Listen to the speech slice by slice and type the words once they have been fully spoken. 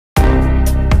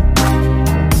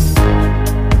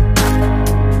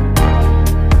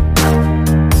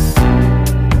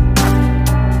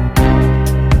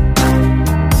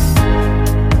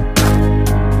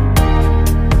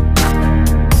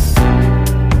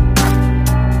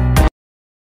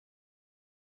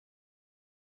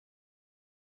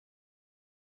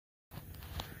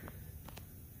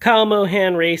Kyle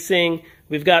Mohan Racing.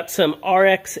 We've got some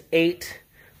RX8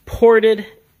 ported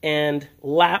and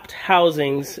lapped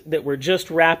housings that we're just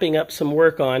wrapping up some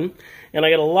work on. And I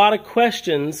got a lot of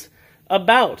questions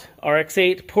about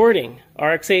RX8 porting,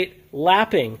 RX8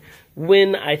 lapping,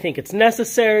 when I think it's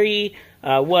necessary,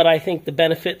 what I think the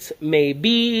benefits may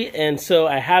be. And so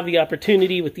I have the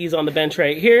opportunity with these on the bench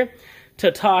right here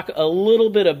to talk a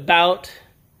little bit about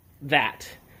that.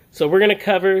 So we're going to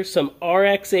cover some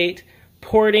RX8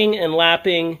 porting and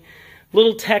lapping,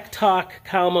 little tech talk,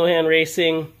 Kyle Mohan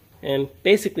Racing, and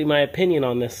basically my opinion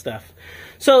on this stuff.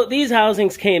 So these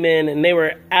housings came in and they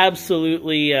were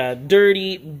absolutely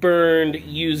dirty, burned,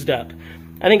 used up.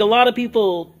 I think a lot of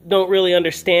people don't really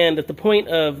understand that the point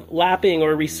of lapping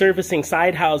or resurfacing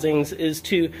side housings is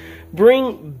to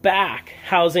bring back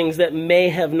housings that may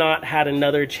have not had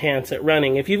another chance at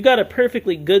running. If you've got a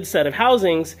perfectly good set of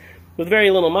housings with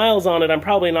very little miles on it, I'm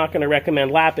probably not going to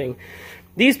recommend lapping.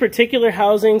 These particular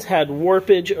housings had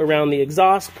warpage around the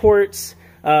exhaust ports,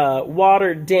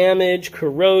 water damage,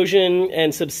 corrosion,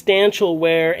 and substantial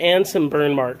wear and some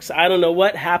burn marks. I don't know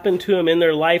what happened to them in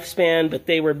their lifespan, but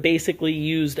they were basically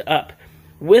used up.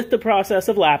 With the process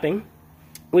of lapping,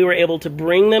 we were able to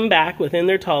bring them back within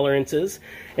their tolerances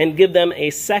and give them a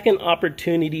second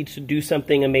opportunity to do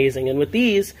something amazing. And with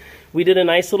these, we did a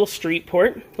nice little street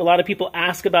port. A lot of people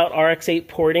ask about RX8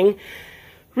 porting.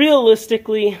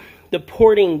 Realistically, the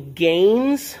porting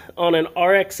gains on an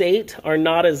RX8 are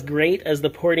not as great as the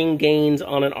porting gains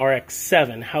on an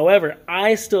RX7. However,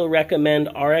 I still recommend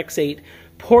RX8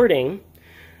 porting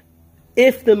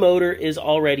if the motor is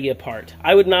already apart.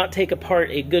 I would not take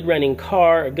apart a good running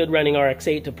car, a good running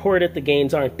RX8 to port it. The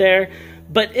gains aren't there.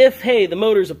 But if, hey, the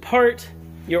motor's apart,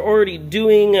 you're already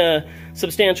doing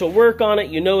substantial work on it,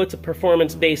 you know it's a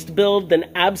performance-based build,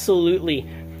 then absolutely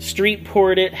street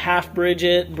port it, half bridge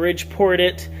it, bridge port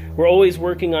it. We're always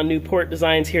working on new port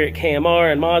designs here at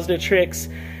KMR and Mazda tricks.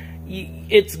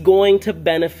 It's going to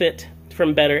benefit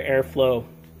from better airflow.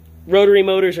 Rotary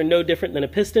motors are no different than a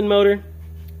piston motor.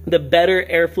 The better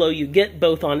airflow you get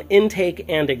both on intake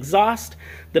and exhaust,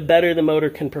 the better the motor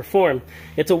can perform.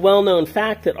 It's a well-known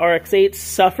fact that RX8s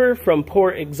suffer from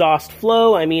poor exhaust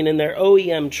flow. I mean, in their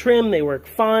OEM trim, they work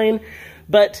fine,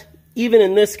 but even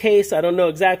in this case, I don't know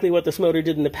exactly what this motor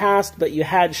did in the past, but you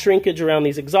had shrinkage around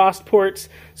these exhaust ports,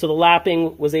 so the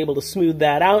lapping was able to smooth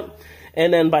that out.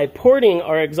 And then by porting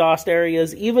our exhaust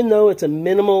areas, even though it's a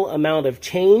minimal amount of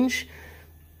change,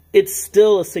 it's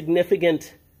still a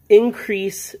significant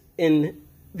increase in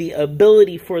the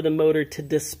ability for the motor to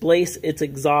displace its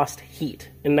exhaust heat.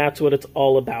 And that's what it's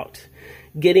all about,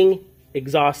 getting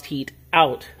exhaust heat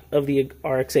out of the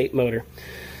RX8 motor.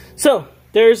 So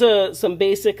there's some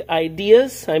basic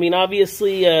ideas. I mean,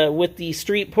 obviously, with the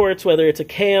street ports, whether it's a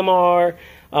KMR,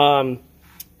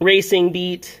 Racing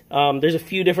Beat, there's a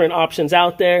few different options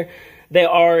out there. They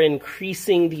are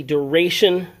increasing the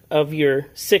duration of your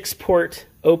 6-port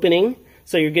opening,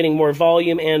 so you're getting more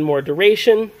volume and more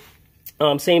duration.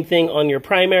 Same thing on your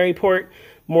primary port,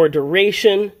 more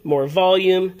duration, more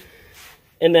volume.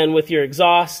 And then with your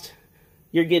exhaust,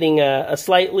 you're getting a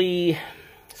slightly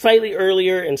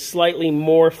earlier and slightly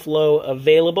more flow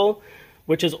available,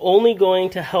 which is only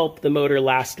going to help the motor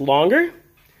last longer,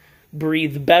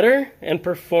 breathe better, and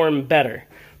perform better.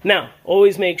 Now,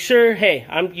 always make sure, hey,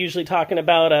 I'm usually talking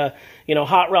about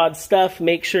hot rod stuff.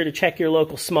 Make sure to check your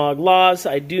local smog laws.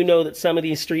 I do know that some of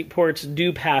these street ports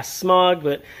do pass smog,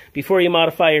 but before you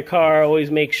modify your car, always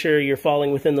make sure you're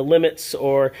falling within the limits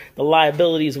or the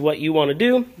liabilities of what you want to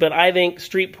do. But I think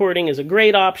street porting is a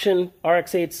great option.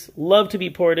 RX8s love to be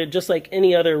ported just like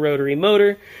any other rotary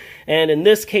motor. And in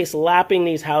this case, lapping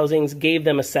these housings gave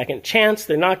them a second chance.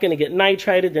 They're not going to get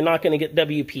nitrided. They're not going to get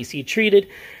WPC treated.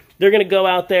 They're going to go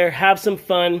out there, have some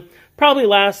fun, probably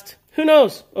last, who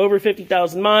knows, over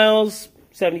 50,000 miles,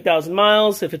 70,000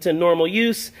 miles if it's in normal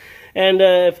use. And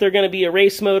if they're going to be a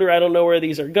race motor, I don't know where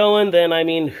these are going, then, I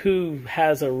mean, who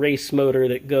has a race motor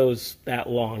that goes that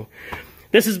long?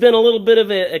 This has been a little bit of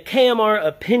a KMR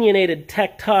opinionated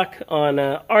tech talk on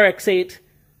RX8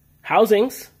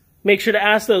 housings. Make sure to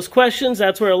ask those questions.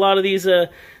 That's where a lot of these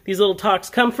little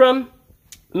talks come from.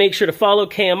 Make sure to follow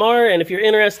KMR, and if you're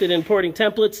interested in porting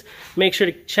templates, make sure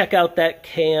to check out that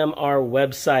KMR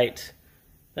website.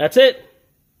 That's it.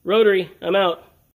 Rotary, I'm out.